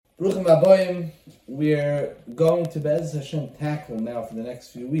Bruchim Aboyim, we're going to Be'ez Hashem tackle now for the next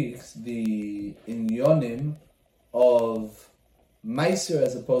few weeks the inyonim of Meiser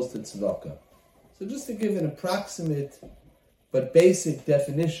as opposed to Tzedakah. So just to give an approximate but basic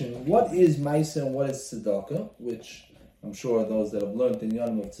definition, what is Meiser and what is Tzedakah, which I'm sure those that have learned the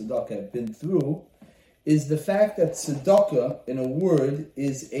inyonim of Tzedakah have been through, is the fact that Tzedakah, in a word,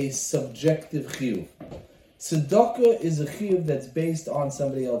 is a subjective chiyuv. Tzedakah is a chiyuv that's based on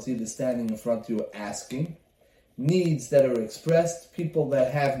somebody else either standing in front of you asking, needs that are expressed, people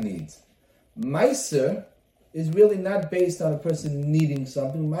that have needs. Meiser is really not based on a person needing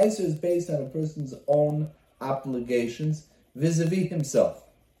something. Meiser is based on a person's own obligations vis-a-vis himself.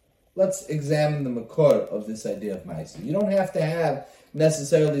 Let's examine the makor of this idea of Meiser. You don't have to have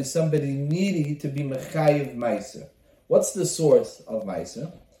necessarily somebody needy to be mechayiv Meiser. What's the source of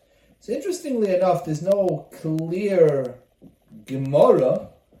Meiser? So interestingly enough, there's no clear Gemara,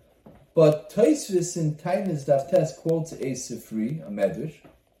 but Tosfos in Tainis Daf Tes quotes a Sifri, a Medrash,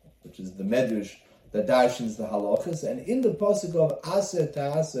 which is the Medrash that darshans the halachas, and in the pasuk of Aser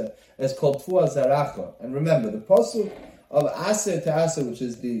Ta'aser is called Tfuah Zaracha. And remember, the pasuk of Aser Ta'aser, which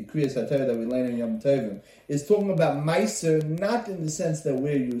is the Kriyas HaTorah that we learn in Yom Tovim, is talking about Meiser, not in the sense that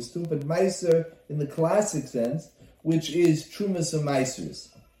we're used to, but Meiser in the classic sense, which is Trumas and Meisers.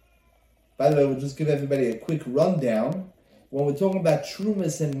 By the way, we'll just give everybody a quick rundown. When we're talking about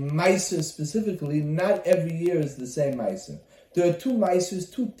Trumas and Meiser specifically, not every year is the same Meiser. There are two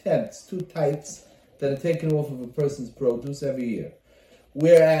Meisers, two tenths, two tithes that are taken off of a person's produce every year.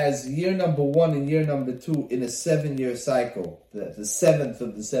 Whereas year number 1 and year number 2 in a 7-year cycle, the seventh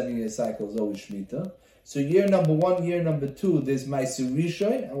of the 7-year cycle is always Shemitah. So year number 1, year number 2, there's Meiser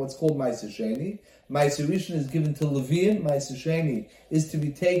Rishon and what's called Meiser Sheni. Meiser Rishon is given to Leviim. Meiser Sheni is to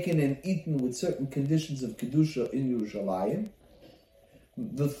be taken and eaten with certain conditions of Kedusha in Yerushalayim.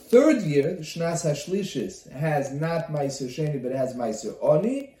 The 3rd year, the Shnas HaShlishis, has not Meiser Sheni but has Meiser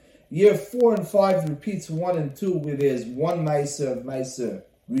Oni. Year 4 and 5 repeats 1 and 2 where there's one Meiser of Meiser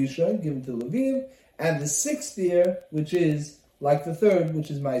Rishon given to Leviim, and the 6th year, which is like the 3rd,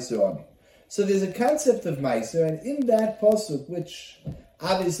 which is Meiser Oni. So there's a concept of Meiser, and in that pasuk, which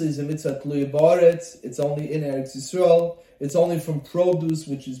obviously is a mitzvah tluya ba'aretz, it's only in Eretz Yisrael, it's only from produce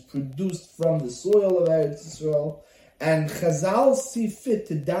which is produced from the soil of Eretz Yisrael, and Chazal see fit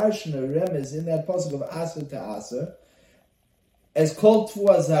to darshan a remez in that pasuk of Aser Ta'aser, as called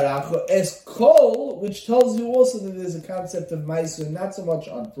Tfuah Zaracha, as kol, which tells you also that there's a concept of Meiser, not so much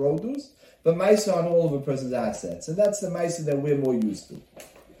on produce, but Meiser on all of a person's assets. And that's the Meiser that we're more used to.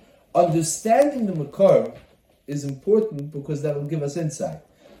 Understanding the makor is important because that will give us insight.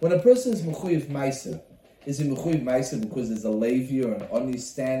 When a person is mechuyev Meiser, is he mechuyev Meiser because there's a Levi or an Oni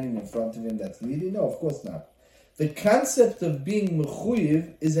standing in front of him that's needy? No, of course not. The concept of being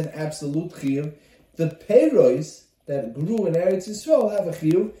mechuyev is an absolute chiyuv. The peiros that grew in Eretz Yisrael have a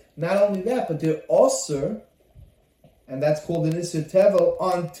chiyuv. Not only that, but they're osur, and that's called an isur tevel,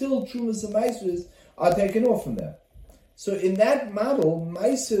 until trumas and meisers are taken off from them. So in that model,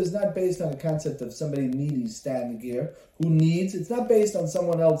 Meiser is not based on the concept of somebody needy standing here who needs. It's not based on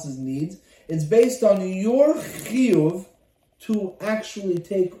someone else's needs. It's based on your chiyuv to actually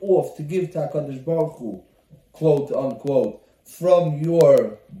take off, to give to HaKadosh Baruch Hu, quote unquote, from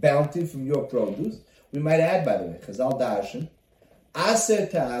your bounty, from your produce. We might add, by the way, Chazal Darshan, Aser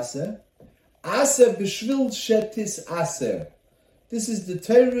Ta'aser, Aser B'shvil Shetis Aser. This is the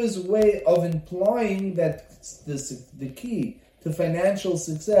Torah's way of implying that the key to financial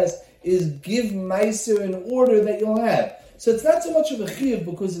success is give Meiser in order that you'll have. So it's not so much of a chiyuv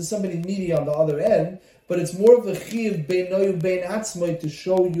because there's somebody needy on the other end, but it's more of a chiyuv beinoyu bein atzmai to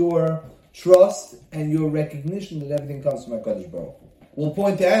show your trust and your recognition that everything comes from HaKadosh Baruch Hu. We'll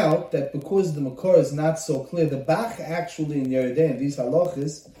point out that because the makor is not so clear, the Bach actually in Yeridei, these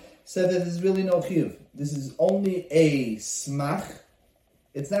halachas, said that there's really no chiyuv. This is only a smach.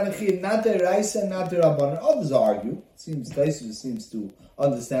 It's not a chiyuv, not the Raisa, not the Rabbanan. Others argue. Tosfos seems to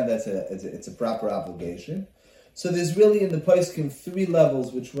understand that it's a proper obligation. So there's really in the poskim 3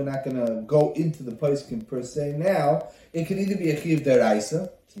 levels, which we're not going to go into the poskim per se now. It could either be a chiyuv deraisa,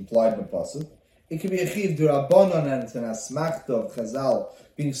 it's implied in the pasuk. It could be a chiyuv d'Rabbanan, and it's an asmachta of Chazal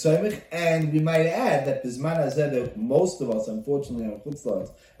being soymich. And we might add that bizman hazeh that most of us, unfortunately, are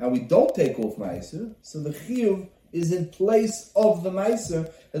chutzlars, and we don't take off meiser. So the chiyuv is in place of the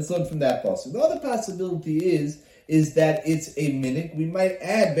meiser. Let's learn from that pasuk. The other possibility is that it's a minik. We might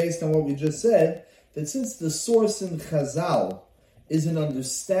add, based on what we just said, that since the source in Chazal is an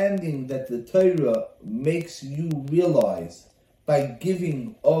understanding that the Torah makes you realize by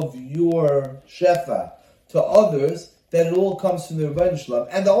giving of your shefa to others, that it all comes from the Rebbeinu Shalom.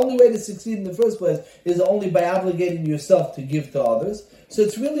 And the only way to succeed in the first place is only by obligating yourself to give to others. So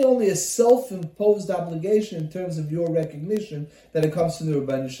it's really only a self-imposed obligation in terms of your recognition that it comes from the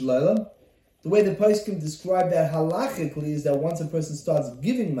Rebbeinu Shalom. The way the Poskim describe that halachically is that once a person starts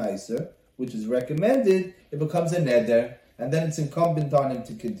giving Meiser, which is recommended, it becomes a neder, and then it's incumbent on him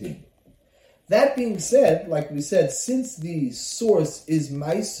to continue. That being said, like we said, since the source is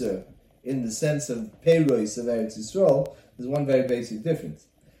Meiser, in the sense of Peiros of Eretz Yisrael, there's one very basic difference.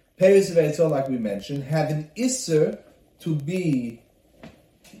 Peiros of Eretz Yisrael, like we mentioned, have an Isser to be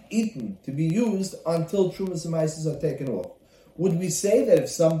eaten, to be used until Trumas and Meises are taken off. Would we say that if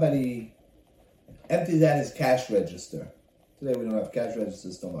somebody empties out his cash register, today we don't have cash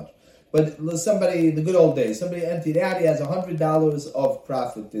registers so much, but somebody, in the good old days, somebody emptied out, he has $100 of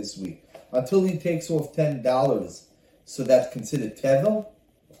profit this week, until he takes off $10, so that's considered tevel?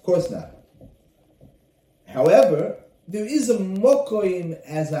 Of course not. However, there is a mokoim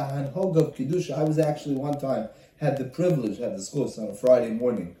as a hanhog of Kedusha. I was actually one time, had the privilege, had the schus on a Friday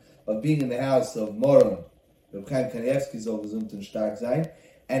morning, of being in the house of Moron, Reb Chaim Kanievsky soll gesund und stark sein,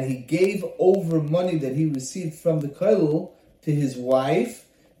 and he gave over money that he received from the kollel to his wife,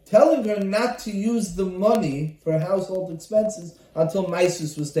 telling her not to use the money for household expenses until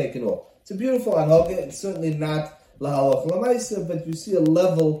Meisus was taken off. It's a beautiful hanhoga. It's certainly not Lahaloch Lamaisa, but you see a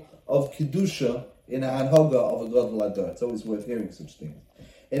level of Kedusha in a Hanhoga of a Gadol Ador. It's always worth hearing such things.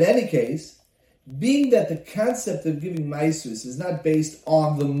 In any case, being that the concept of giving Maisus is not based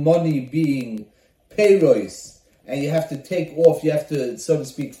on the money being payrois, and you have to take off, you have to, so to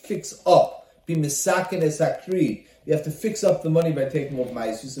speak, fix up, be misaken es akri, you have to fix up the money by taking off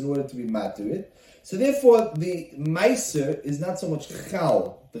Maisus in order to be maturit. So therefore, the Maiser is not so much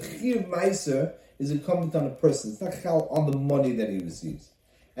chal. The chir Maiser is incumbent on a person. It's not chal on the money that he receives.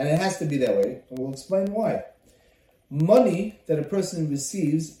 And it has to be that way, and we'll explain why. Money that a person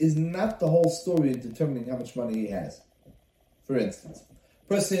receives is not the whole story in determining how much money he has. For instance,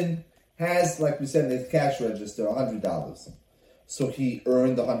 a person has, like we said in the cash register, $100. So he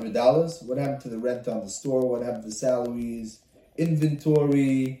earned $100. What happened to the rent on the store? What happened to salaries,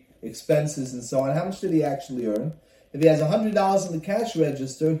 inventory, expenses, and so on? How much did he actually earn? If he has $100 in the cash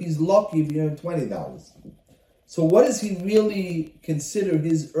register, he's lucky if he earned $20. So what does he really consider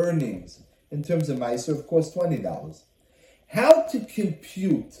his earnings in terms of Meiser? Of course, $20. How to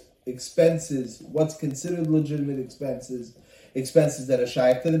compute expenses, what's considered legitimate expenses, expenses that are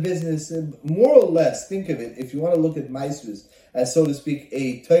shaykh to the business, and more or less, think of it, if you want to look at Meisers as, so to speak,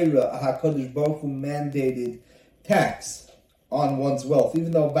 a Torah, a HaKadosh Baruch Hu mandated tax on one's wealth,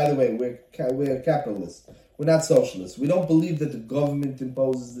 even though, by the way, we're capitalists. We're not socialists. We don't believe that the government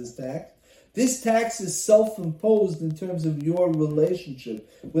imposes this tax. This tax is self-imposed in terms of your relationship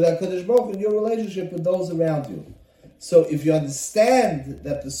with HaKadosh Baruch Hu and your relationship with those around you. So if you understand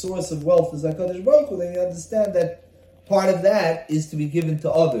that the source of wealth is HaKadosh Baruch Hu, then you understand that part of that is to be given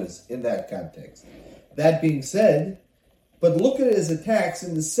to others in that context. That being said, but look at it as a tax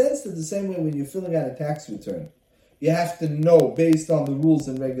in the sense that the same way when you're filling out a tax return, you have to know, based on the rules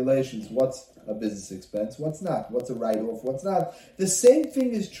and regulations, what's a business expense, what's not, what's a write-off, what's not. The same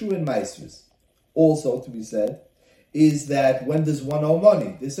thing is true in Meisers. Also, to be said, is that when does one owe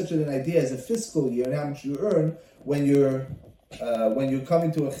money? There's such an idea as a fiscal year and how much you earn when you're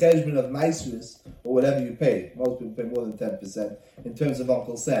coming to a cheshbon of Meisers or whatever you pay. Most people pay more than 10% in terms of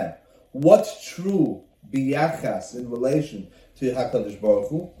Uncle Sam. What's true biyachas in relation to HaKadosh Baruch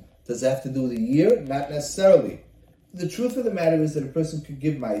Hu? Does it have to do with a year? Not necessarily. The truth of the matter is that a person could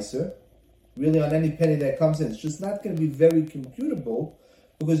give Meiser really on any penny that comes in. It's just not going to be very computable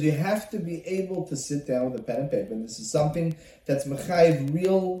because you have to be able to sit down with a pen and paper. And this is something that's mechayiv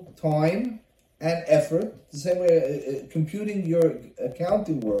real time and effort. The same way computing your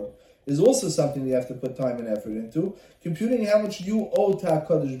accounting work is also something you have to put time and effort into. Computing how much you owe to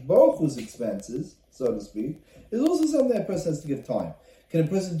HaKadosh Baruch Hu's expenses, so to speak, is also something that a person has to give time. Can a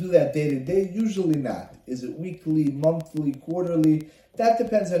person do that day to day? Usually not. Is it weekly, monthly, quarterly? That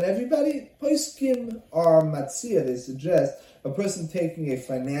depends on everybody. Poskim are matzia, they suggest a person taking a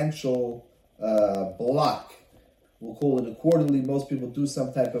financial block, we'll call it a quarterly, most people do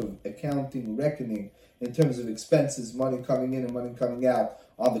some type of accounting reckoning in terms of expenses, money coming in and money coming out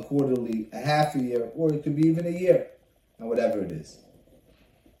on the quarterly, a half a year, or it could be even a year, and whatever it is.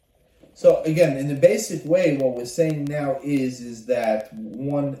 So again, in the basic way, what we're saying now is that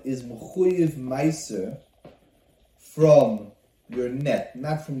one is mechuyev meiser from your net,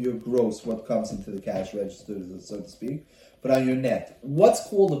 not from your gross, what comes into the cash register, so to speak, but on your net. What's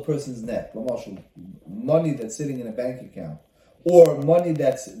called a person's net? Money that's sitting in a bank account, or money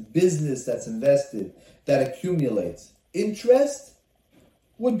that's business that's invested, that accumulates. interest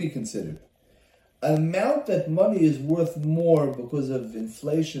would be considered. An amount that money is worth more because of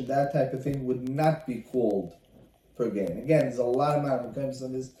inflation, that type of thing, would not be called per gain. Again, there's a lot of mathematics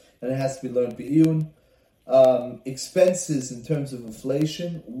on this, and it has to be learned b'iyun. Expenses in terms of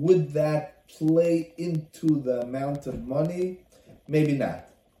inflation, would that play into the amount of money? Maybe not.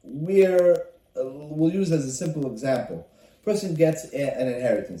 We'll use as a simple example. Person gets an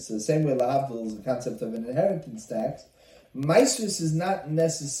inheritance. So the same way lahavdil is the concept of an inheritance tax. Maisrus is not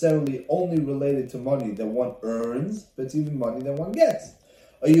necessarily only related to money that one earns, but it's even money that one gets.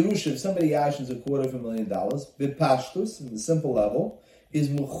 A Yerusha, if somebody yashins $250,000, bipashtus, in the simple level, is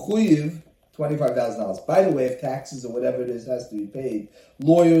mechuyev $25,000. By the way, if taxes or whatever it is has to be paid,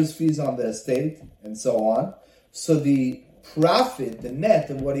 lawyers' fees on the estate, and so on. So the profit, the net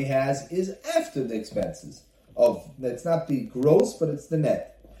of what he has, is after the expenses. It's not the gross, but it's the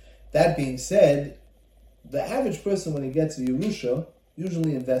net. That being said, the average person, when he gets a Yerusha,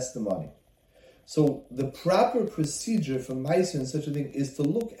 usually invests the money. So the proper procedure for Meiser and such a thing is to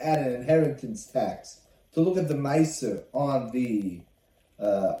look at an inheritance tax, to look at the Meiser on the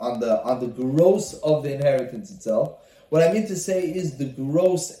gross of the inheritance itself. What I mean to say is the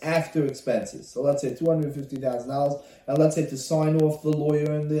gross after expenses. So let's say $250,000, and let's say to sign off the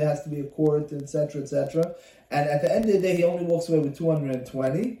lawyer, and there has to be a court, etc., etc. And at the end of the day, he only walks away with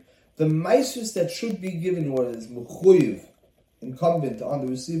 $220,000. The Meiser that should be given, or is mechuyev, incumbent on the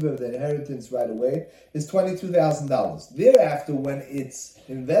receiver of the inheritance right away, is $22,000. Thereafter, when it's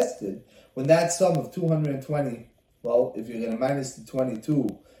invested, when that sum of $220,000, well, if you're going to minus the 22,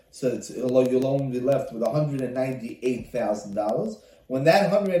 so you'll only be left with $198,000. When that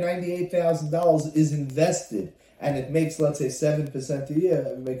 $198,000 is invested and it makes, let's say, 7% a year,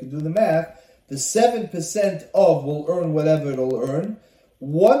 everybody can do the math, the 7% of will earn whatever it'll earn.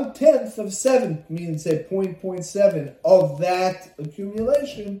 1/10 of 7 means, say, 0.7 of that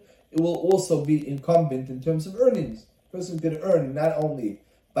accumulation, it will also be incumbent in terms of earnings. A person can earn not only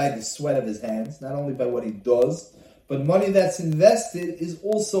by the sweat of his hands, not only by what he does, but money that's invested is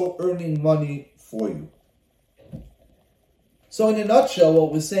also earning money for you. So in a nutshell,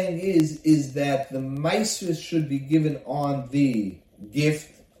 what we're saying is that the Meiser should be given on the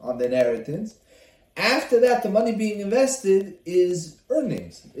gift, on the inheritance. After that, the money being invested is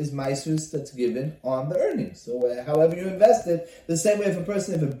earnings, is Meiser that's given on the earnings. So however you invest it, the same way if a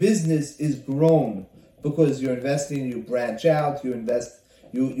business is grown because you're investing, you branch out, you invest,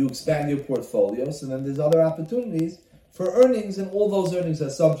 you expand your portfolio, so then there's other opportunities for earnings, and all those earnings are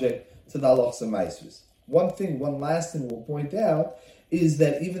subject to the halachos and Meiser. One last thing we'll point out is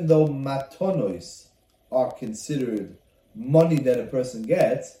that even though matonos are considered money that a person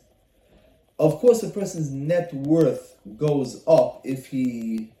gets, of course a person's net worth goes up if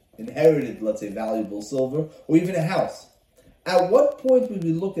he inherited, let's say, valuable silver, or even a house. At what point would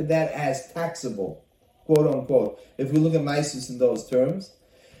we look at that as taxable, quote unquote, if we look at Meiser in those terms?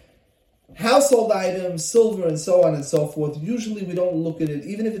 Household items, silver, and so on and so forth, usually we don't look at it,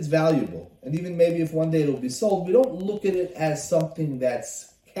 even if it's valuable, and even maybe if one day it'll be sold, we don't look at it as something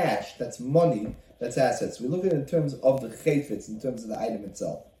that's cash, that's money, that's assets. We look at it in terms of the chayfetz, in terms of the item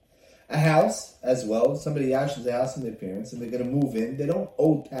itself. A house, as well, somebody yashins a house in their parents, and they're going to move in, they don't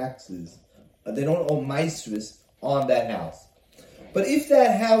owe taxes, they don't owe Meiser on that house. But if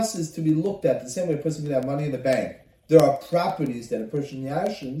that house is to be looked at the same way a person can have money in the bank, there are properties that a person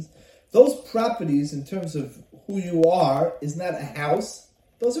yashins. Those properties, in terms of who you are, is not a house.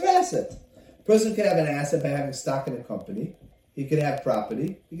 Those are assets. A person can have an asset by having stock in a company. He could have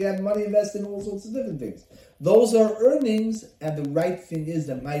property. He can have money invested in all sorts of different things. Those are earnings, and the right thing is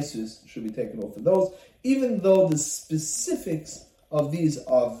that Meiser should be taken off of those, even though the specifics of these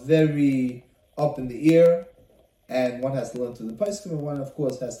are very up in the air, and one has to learn to the Paiskim, and one, of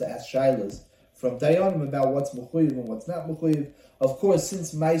course, has to ask Shilas from Dayanim about what's mechuyev and what's not mechuyev. Of course,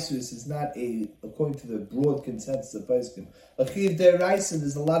 since Meiser is not according to the broad consensus of Paiskim, a chiv deraisa,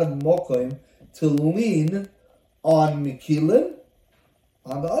 there's a lot of mokoim to lean on Mekilin.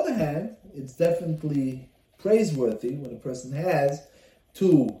 On the other hand, it's definitely praiseworthy when a person has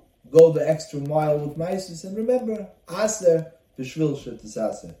to go the extra mile with Meiser. And remember, aser b'shvil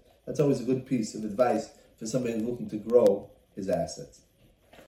she'tisaser. That's always a good piece of advice for somebody looking to grow his assets.